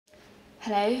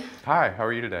Hello. Hi, how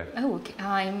are you today? Oh, okay.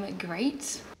 I'm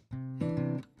great.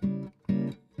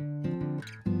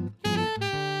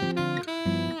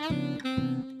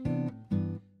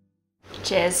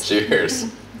 Cheers.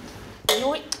 Cheers.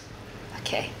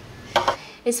 Okay.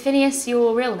 Is Finneas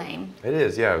your real name? It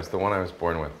is, yeah, it was the one I was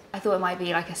born with. I thought it might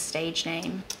be like a stage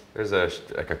name. There's a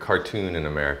cartoon in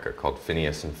America called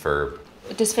Phineas and Ferb.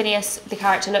 Does Finneas, the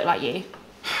character, look like you?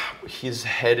 His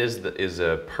head is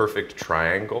a perfect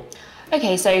triangle.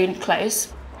 Okay, so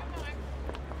close.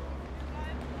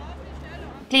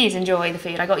 Please enjoy the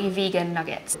food. I got you vegan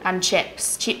nuggets and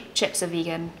chips. Chips are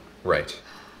vegan. Right.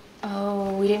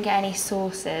 Oh, we didn't get any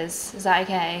sauces. Is that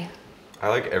okay? I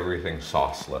like everything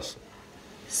sauceless.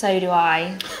 So do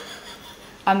I.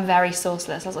 I'm very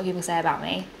sauceless. That's what people say about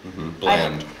me. Mm-hmm.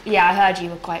 Bland. Yeah, I heard you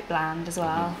were quite bland as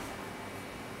well. Mm-hmm.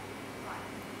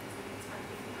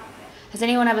 Has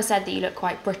anyone ever said that you look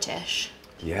quite British?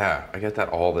 Yeah, I get that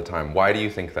all the time. Why do you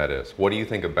think that is? What do you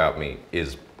think about me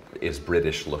is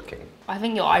British looking? I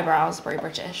think your eyebrows are very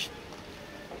British.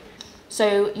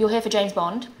 So you're here for James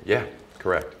Bond? Yeah,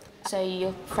 correct. So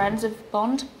you're friends with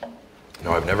Bond?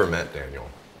 No, I've never met Daniel.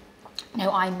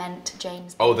 No, I meant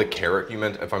James Bond. Oh, the character? You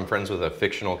meant if I'm friends with a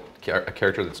fictional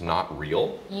character that's not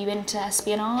real? You into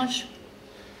espionage?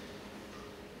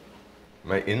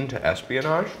 Am I into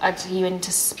espionage? Are you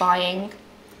into spying?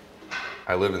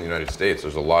 I live in the United States.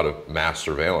 There's a lot of mass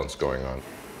surveillance going on.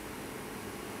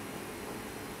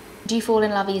 Do you fall in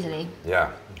love easily?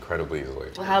 Yeah, incredibly easily.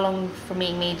 Well, how long from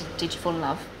meeting me did you fall in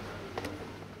love?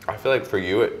 I feel like for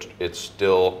you, it's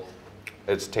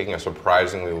taking a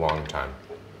surprisingly long time.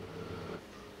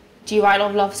 Do you write a lot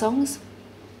of love songs?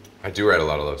 I do write a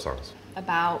lot of love songs.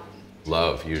 About?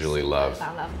 Love, usually love.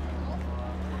 About love.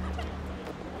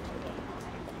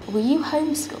 Were you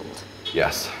homeschooled?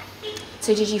 Yes.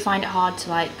 So did you find it hard to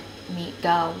like meet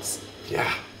girls?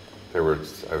 Yeah. I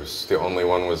was the only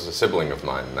one was a sibling of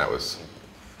mine, and that was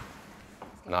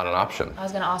not an option. I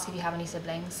was going to ask if you have any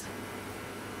siblings.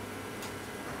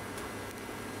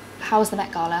 How was the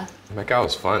Met Gala? The Met Gala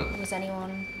was fun. Was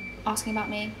anyone asking about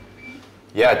me?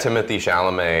 Yeah, Timothée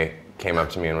Chalamet came up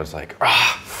to me and was like,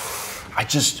 I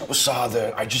just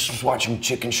was watching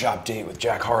Chicken Shop Date with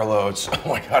Jack Harlow. Oh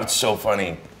my God, it's so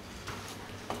funny.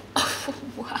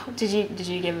 Wow. Did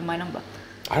you give him my number?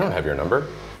 I don't have your number.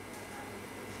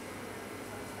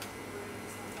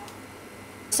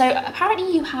 So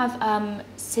apparently you have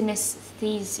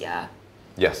synesthesia.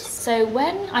 Yes. So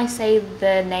when I say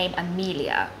the name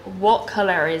Amelia, what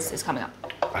colour is coming up?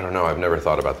 I don't know, I've never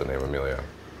thought about the name Amelia.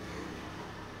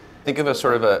 Think of a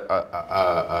sort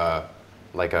of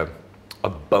like a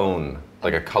bone,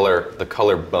 like a color, the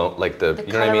color bone, like you know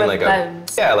what I mean? Like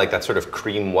bones. Yeah, like that sort of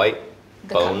cream white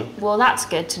bone. Well, that's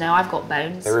good to know. I've got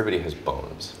bones. Everybody has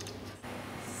bones.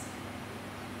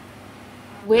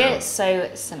 We're so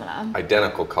similar.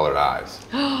 Identical colored eyes.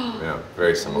 Yeah,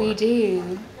 very similar. We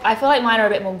do. I feel like mine are a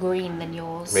bit more green than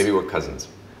yours. Maybe we're cousins.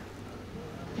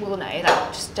 We'll know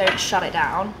that. Just don't shut it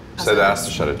down. Said asked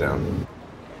to shut it down.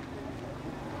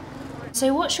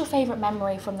 So what's your favourite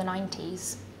memory from the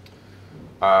 90s?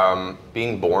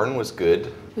 Being born was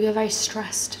good. We were a very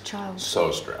stressed child.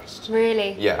 So stressed.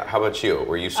 Really? Yeah, how about you?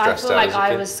 Were you stressed out I feel like as a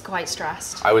kid? I was quite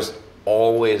stressed. I was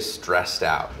always stressed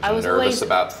out. I was nervous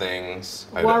about things.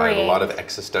 I had a lot of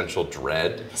existential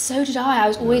dread. So did I. I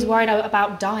was always worried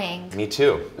about dying. Me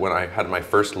too. When I had my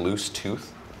first loose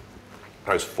tooth,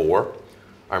 I was 4.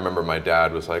 I remember my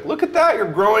dad was like, "Look at that,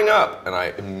 you're growing up." And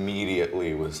I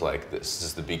immediately was like, this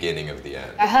is the beginning of the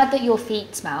end. I heard that your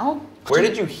feet smell. Where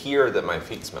did you hear that my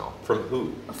feet smell? From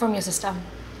who? From your sister.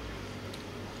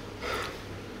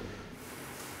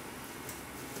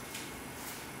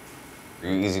 Are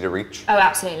you easy to reach? Oh,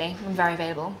 absolutely. I'm very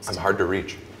available. I'm hard to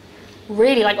reach.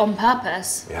 Really? Like on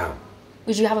purpose? Yeah.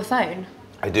 Would you have a phone?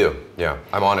 I do, yeah.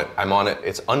 I'm on it.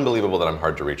 It's unbelievable that I'm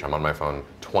hard to reach. I'm on my phone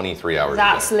 23 hours a day.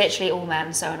 That's literally all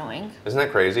men, so annoying. Isn't that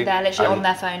crazy? They're literally on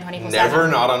their phone 24/7. Never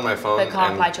not on my phone. But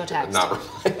can't reply to your text. Not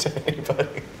reply to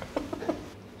anybody.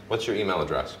 What's your email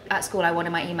address? At school, I wanted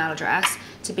my email address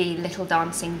to be Little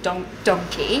Dancing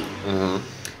Donkey.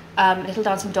 Mm-hmm. Little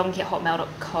Dancing Donkey at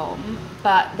hotmail.com,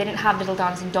 but they didn't have Little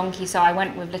Dancing Donkey, so I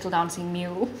went with Little Dancing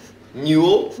Mule.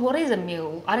 Mule? What is a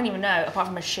mule? I don't even know, apart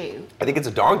from a shoe. I think it's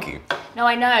a donkey. No,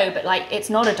 I know, but like, it's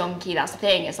not a donkey, that's the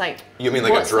thing. It's like... You mean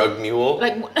like a drug mule?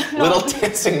 Like, Little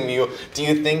Dancing Mule. Do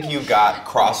you think you got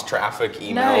cross-traffic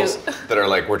emails that are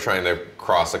like, we're trying to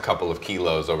cross a couple of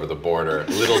kilos over the border?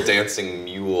 Little Dancing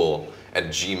Mule at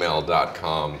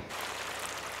gmail.com.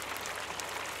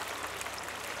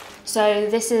 So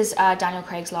this is Daniel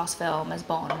Craig's last film as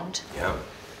Bond. Yeah.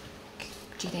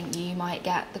 Do you think you might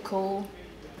get the call?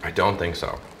 I don't think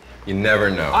so. You never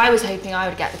know. I was hoping I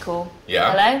would get the call.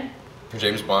 Yeah? Hello? For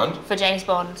James Bond? For James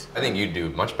Bond. I think you'd do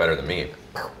much better than me.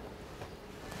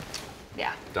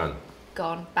 Yeah. Done.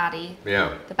 Gone. Baddie.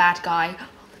 Yeah. The bad guy.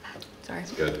 Sorry.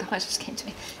 Good. That much just came to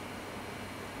me.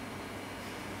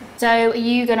 So, are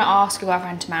you going to ask your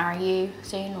girlfriend to marry you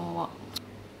soon, or what?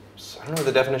 I don't know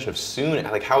the definition of soon.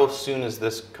 Like, how soon is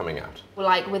this coming out? Well,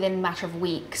 like, within a matter of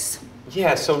weeks.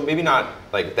 Yeah, so maybe not,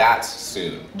 like, that's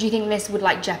soon. Do you think this would,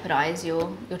 like, jeopardize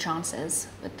your chances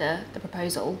with the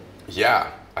proposal?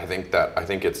 Yeah, I think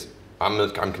it's,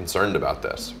 I'm concerned about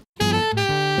this.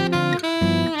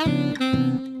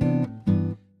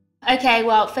 Okay,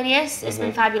 well, Finneas, it's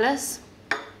been fabulous.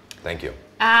 Thank you.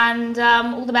 And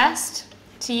all the best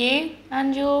to you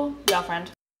and your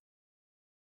girlfriend.